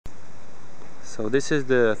So this is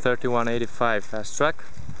the 3185 Fastrac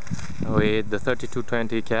with the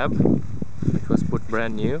 3220 cab, which was put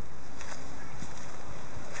brand new.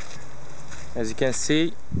 As you can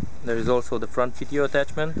see, there is also the front PTO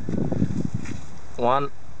attachment, one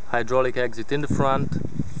hydraulic exit in the front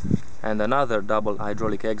and another double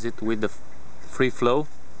hydraulic exit with the free flow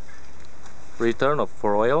return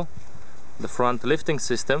for oil, the front lifting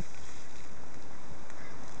system,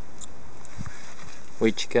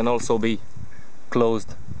 which can also be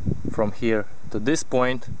closed from here to this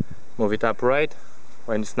point, move it upright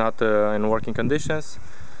when it's not in working conditions,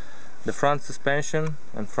 the front suspension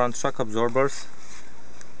and front shock absorbers,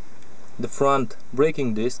 the front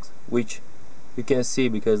braking discs, which you can see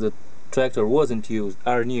because the tractor wasn't used,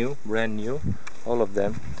 are new, brand new, all of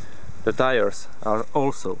them. The tires are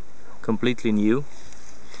also completely new,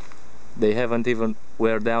 they haven't even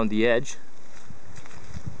wear down the edge.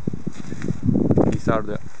 These are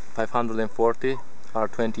the 540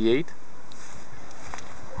 R28.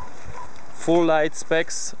 Full light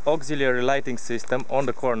specs, auxiliary lighting system on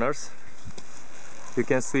the corners. You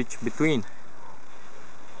can switch between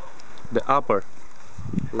the upper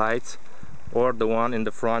lights or the one in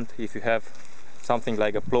the front if you have something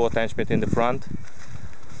like a plow attachment in the front.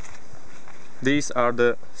 These are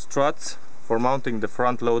the struts for mounting the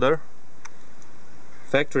front loader,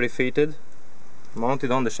 factory fitted,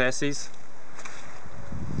 mounted on the chassis.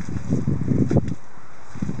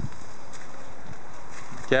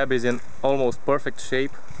 The cab is in almost perfect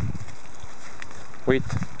shape, with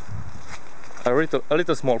a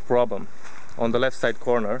little small problem on the left side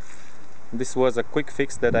corner. This was a quick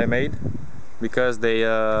fix that I made because they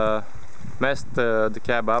messed the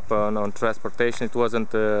cab up on transportation. It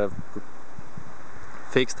wasn't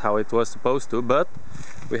fixed how it was supposed to, but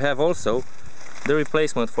we have also the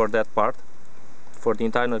replacement for that part, for the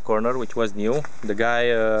internal corner, which was new. The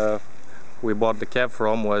guy we bought the cab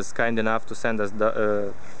from was kind enough to send us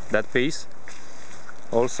that piece.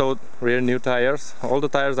 Also rear new tires, all the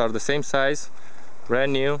tires are the same size,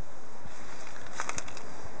 brand new.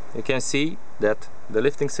 You can see that the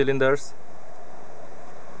lifting cylinders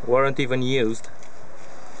weren't even used,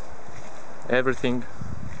 everything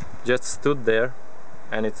just stood there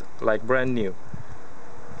and it's like brand new.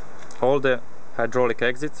 All the hydraulic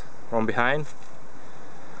exits from behind,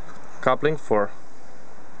 coupling for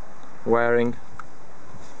wiring,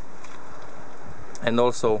 and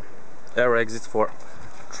also air exits for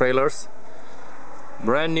trailers,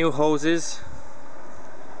 brand new hoses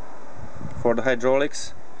for the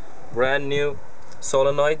hydraulics, brand new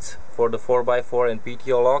solenoids for the 4x4 and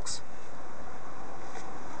PTO locks,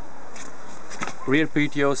 rear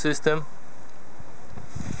PTO system,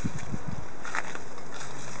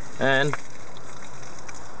 and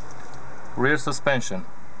rear suspension.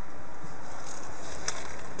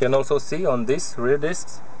 You can also see on these rear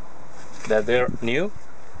discs that they're new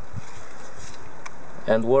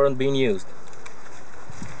and weren't being used.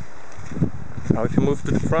 Now if you move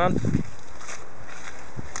to the front,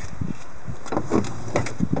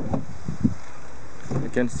 you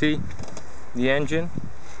can see the engine,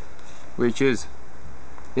 which is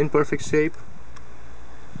in perfect shape.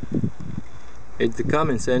 It's the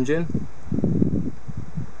Cummins engine.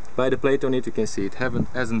 By the plate on it you can see it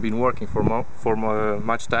hasn't been working for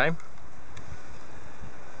much time.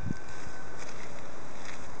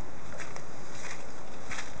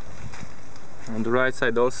 On the right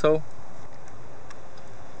side also,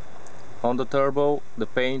 on the turbo, the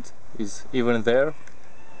paint is even there,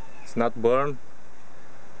 it's not burned,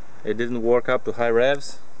 it didn't work up to high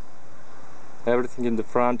revs. Everything in the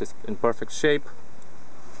front is in perfect shape.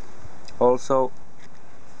 Also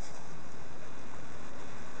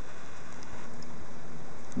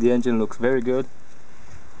the engine looks very good.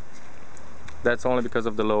 That's only because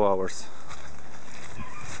of the low hours.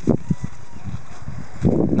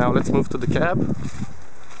 Now let's move to the cab.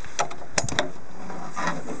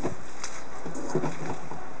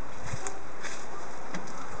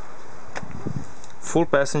 Full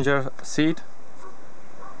passenger seat,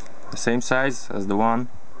 the same size as the one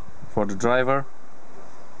for the driver.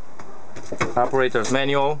 Operator's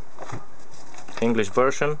manual, English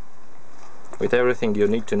version, with everything you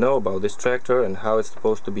need to know about this tractor and how it's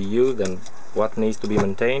supposed to be used and what needs to be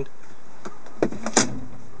maintained.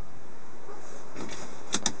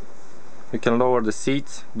 You can lower the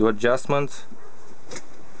seats, do adjustments,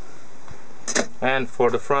 and for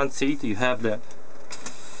the front seat you have the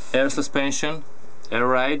air suspension, air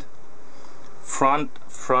ride, front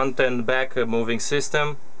and back moving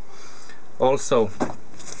system. Also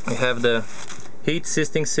you have the heat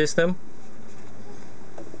assisting system,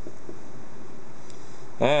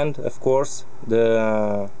 and of course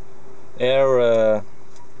the air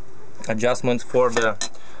adjustments for the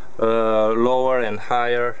lower and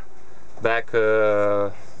higher back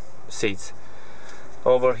seats.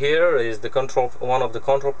 Over here is the one of the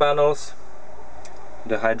control panels,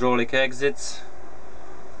 the hydraulic exits,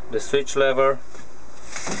 the switch lever,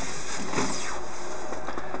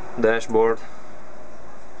 dashboard,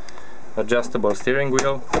 adjustable steering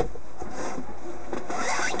wheel,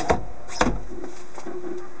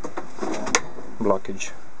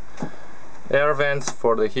 blockage, air vents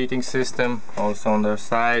for the heating system, also on their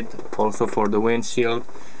side, also for the windshield,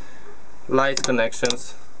 light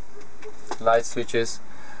connections, light switches,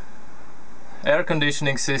 air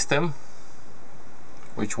conditioning system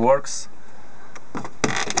which works,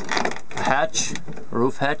 hatch,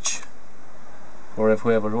 roof hatch, or if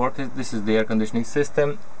we ever worked it, this is the air conditioning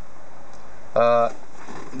system. The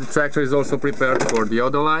tractor is also prepared for the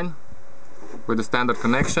audio line with the standard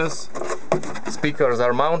connections. Speakers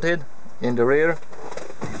are mounted in the rear.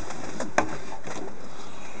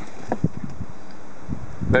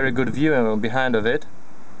 Very good view behind of it.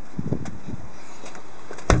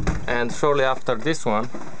 And shortly after this one,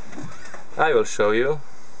 I will show you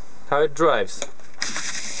how it drives.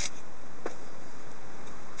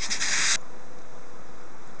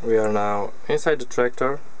 We are now inside the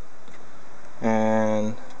tractor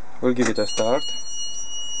and we'll give it a start.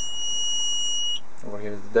 Over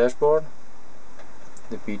here is the dashboard,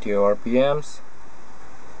 the PTO RPMs,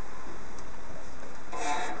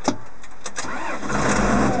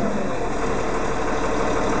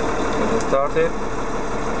 and start it.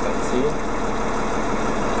 Let's see,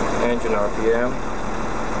 engine RPM,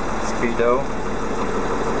 speedo,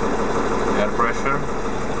 air pressure,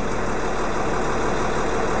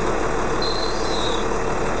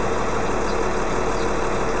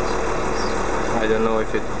 I don't know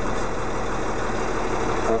if it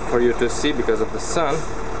for you to see because of the sun,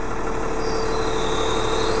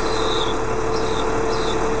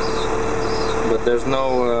 but there's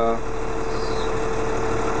no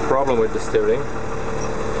problem with the steering.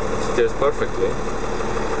 It steers perfectly.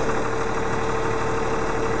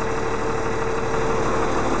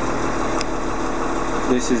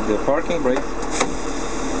 This is the parking brake.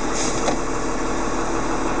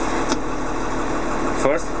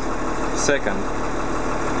 First, second,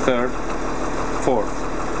 third, fourth,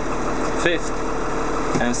 fifth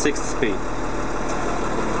and sixth speed.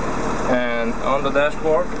 And on the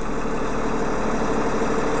dashboard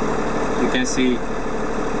you can see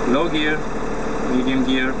low gear, medium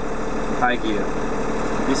gear, high gear.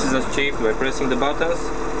 This is achieved by pressing the buttons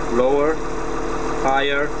lower,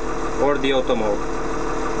 higher or the auto mode.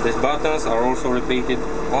 These buttons are also repeated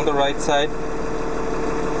on the right side,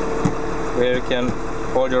 where you can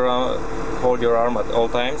hold your arm at all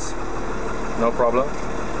times, no problem.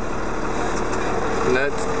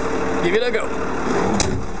 Let's give it a go.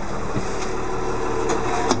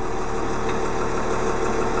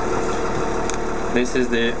 This is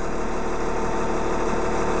the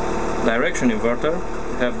direction inverter.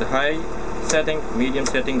 You have the high setting, medium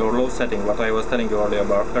setting or low setting, what I was telling you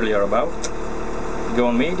earlier about. Go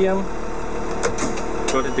on medium,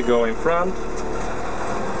 put it to go in front,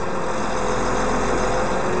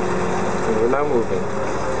 and we're now moving.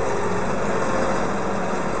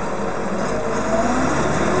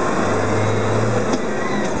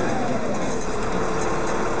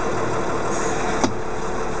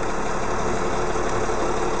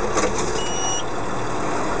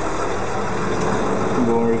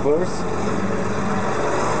 Go in reverse.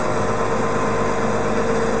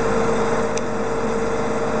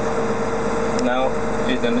 Now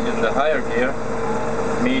it's in the higher gear,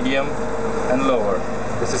 medium and lower.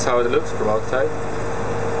 This is how it looks from outside.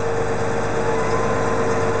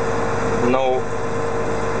 No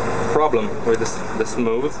problem with the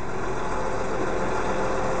smooth.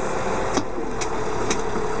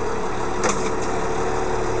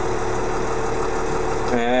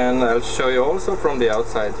 And I'll show you also from the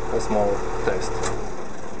outside a small test.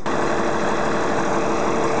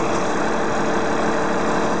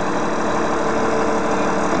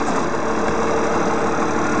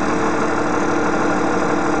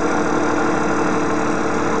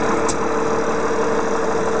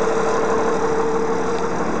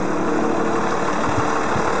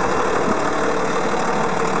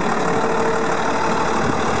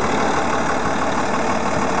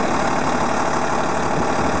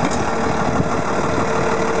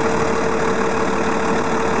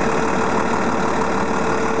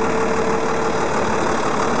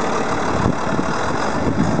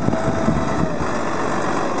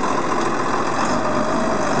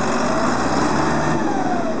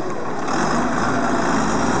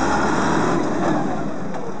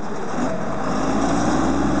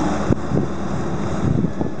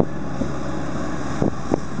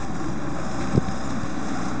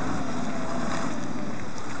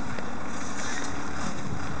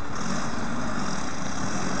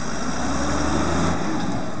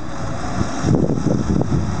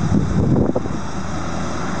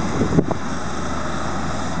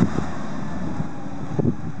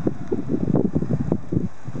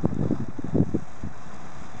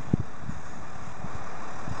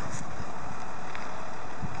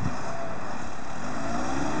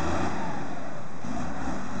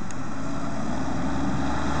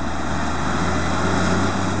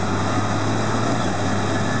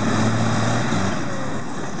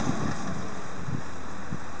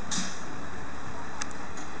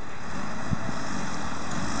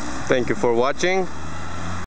 Thank you for watching.